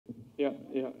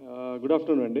Good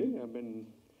afternoon, Andy. I've been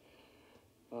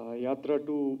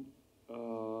Yatra2,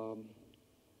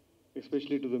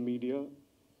 especially to the media.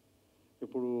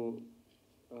 ఇప్పుడు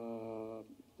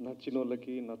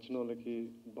నచ్చినోళ్ళకి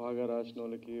బాగా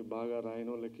రాసినోళ్ళకి బాగా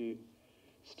రాయనోళ్ళకి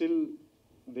still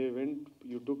they went,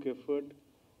 you took effort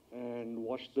and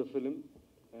watch the film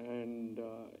and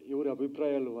ఎవరి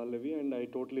అభిప్రాయాలు వాళ్ళవి and I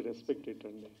totally respect it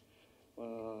అండి.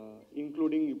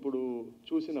 Including ఇప్పుడు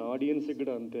చూసిన ఆడియన్స్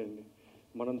కూడా అంతే అండి.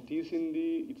 మనం తీసింది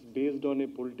it's based on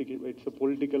it's a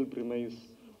political premise.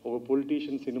 ఒక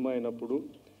పొలిటీషియన్ సినిమా అయినప్పుడు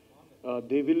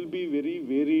they will be very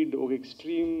varied. ఒక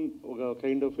ఒక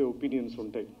కైండ్ ఆఫ్ ఒపీనియన్స్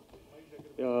ఉంటాయి,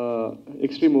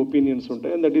 ఎక్స్ట్రీమ్ ఒపీనియన్స్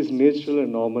ఉంటాయి, and that is natural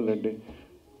and normal అండి.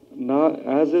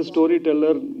 యాజ్ ఎ స్టోరీ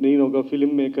టెల్లర్ నేను ఒక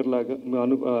ఫిలిం మేకర్ లాగా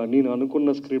నేను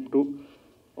అనుకున్న స్క్రిప్టు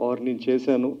నేను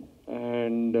చేశాను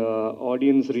అండ్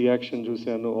ఆడియన్స్ రియాక్షన్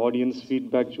చూశాను, ఆడియన్స్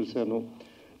ఫీడ్బ్యాక్ చూశాను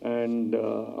and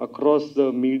across the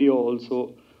media also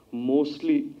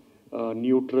mostly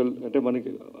neutral. అంటే మనకి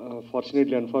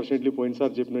అన్ఫార్చునేట్లీ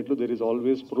పోయినసారి చెప్పినట్లు there is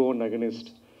always pro and against.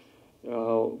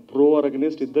 Pro are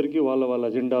against ఇద్దరికి వాళ్ళ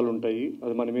అజెండాలు ఉంటాయి,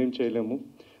 అది మనం ఏం చేయలేము.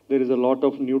 There is a lot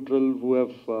of neutral who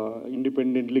have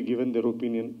independently given there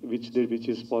opinion which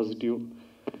is positive.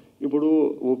 ఇప్పుడు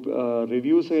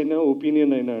రివ్యూస్ అయినా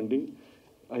ఒపీనియన్ అయినా అండి,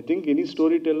 I think any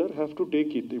story teller have to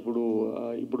take it.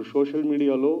 ఇప్పుడు సోషల్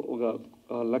మీడియాలో ఒక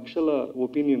లక్షల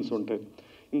ఒపీనియన్స్ ఉంటాయి.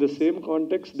 In the same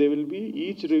context they will be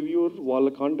each reviewer వాళ్ళ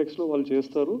కాంటెక్స్లో వాళ్ళు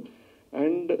చేస్తారు.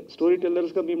 అండ్ స్టోరీ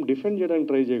టెల్లర్స్గా మేము డిఫెండ్ చేయడానికి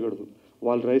ట్రై చేయకూడదు.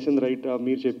 వాళ్ళు రాసింది రైటా,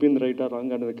 మీరు చెప్పింది రైటా,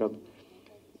 రాంగ్ అనేది కాదు.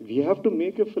 We have to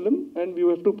make a film and we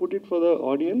have to put it for the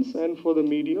audience and for the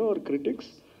media are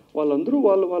critics. వాళ్ళందరూ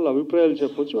వాళ్ళ అభిప్రాయాలు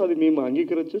చెప్పొచ్చు, అది మేము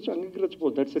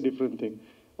అంగీకరించకపోవచ్చు, that's a different thing.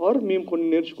 Are మేము కొన్ని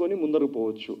నేర్చుకొని ముందరకు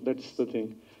పోవచ్చు, దట్స్ ద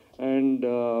థింగ్.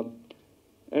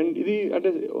 అండ్ ఇది అంటే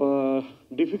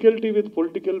డిఫికల్టీ విత్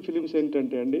పొలిటికల్ ఫిలిమ్స్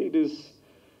ఏంటంటే అండి, it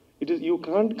is you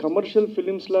can't commercial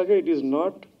films లాగా it is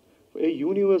not a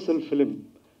universal film.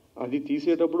 అది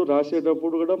తీసేటప్పుడు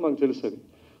రాసేటప్పుడు కూడా మాకు తెలుస్తుంది.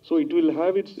 So it will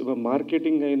have it's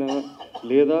marketing అయినా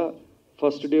లేదా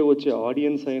ఫస్ట్ డే వచ్చే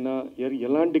ఆడియన్స్ అయినా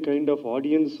ఎలాంటి కైండ్ ఆఫ్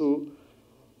ఆడియన్సు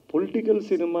పొలిటికల్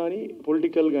సినిమాని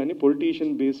కానీ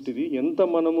పొలిటీషియన్ బేస్డ్ ఇది ఎంత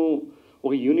మనము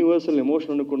ఒక యూనివర్సల్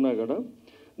ఎమోషన్ అనుకున్నా కూడా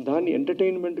దాన్ని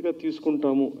ఎంటర్టైన్మెంట్గా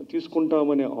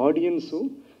తీసుకుంటామనే audience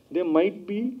they might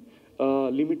be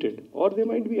limited are they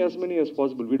might be as many as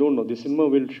possible. We don't know the cinema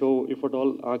will show if at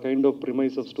all ఆ కైండ్ ఆఫ్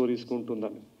ప్రిమైస్ ఆఫ్ స్టోరీస్కి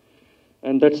ఉంటుందని.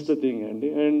 And that's the thing అండి.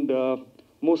 And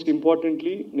most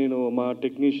importantly నేను మా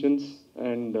technicians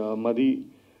and మది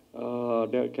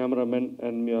cameraman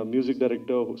and music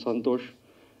director Santosh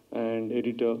and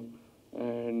editor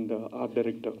and art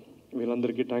director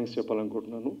వీళ్ళందరికీ thanks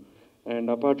చెప్పాలనుకుంటున్నాను. And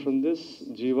apart from this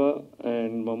Jiva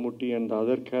and Mammootty and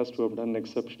other caste who have done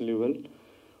exceptionally well.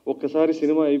 ఒక్కసారి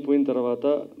cinema అయిపోయిన తర్వాత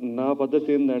నా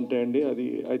పద్ధతి ఏంటంటే అండి, అది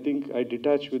I think I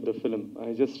detach with the film. I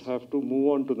just have to move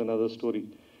on to దనదర్ story.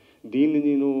 దీన్ని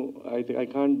నేను I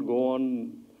can't go on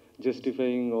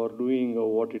justifying are doing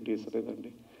what it is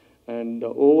లేదండి. అండ్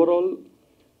ఓవరాల్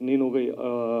నేను ఒక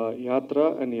యాత్ర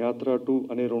అండ్ Yatra2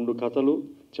 అనే 2 కథలు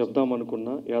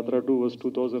చెప్దామనుకున్నా. Yatra2 was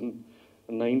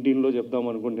 2019లో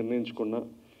చెప్దామనుకుని నిర్ణయించుకున్నా.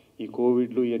 ఈ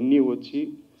కోవిడ్లు ఇవన్నీ వచ్చి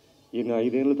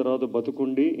 5 ఏళ్ళ తర్వాత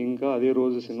బతుకుండి ఇంకా అదే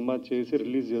రోజు సినిమా చేసి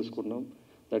రిలీజ్ చేసుకున్నాం.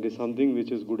 That is something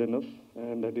which is good enough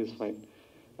and that is fine.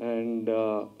 And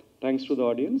thanks to the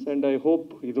audience and I hope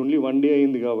ఇది ఓన్లీ 1 day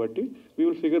అయింది కాబట్టి we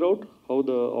will figure out how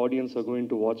the audience are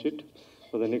going to watch it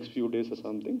for the next few days or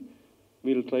something.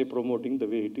 We'll try promoting the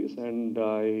way it is and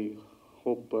I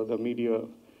hope the media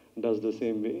does the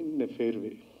same way in a fair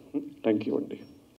way. Thank you, Andy.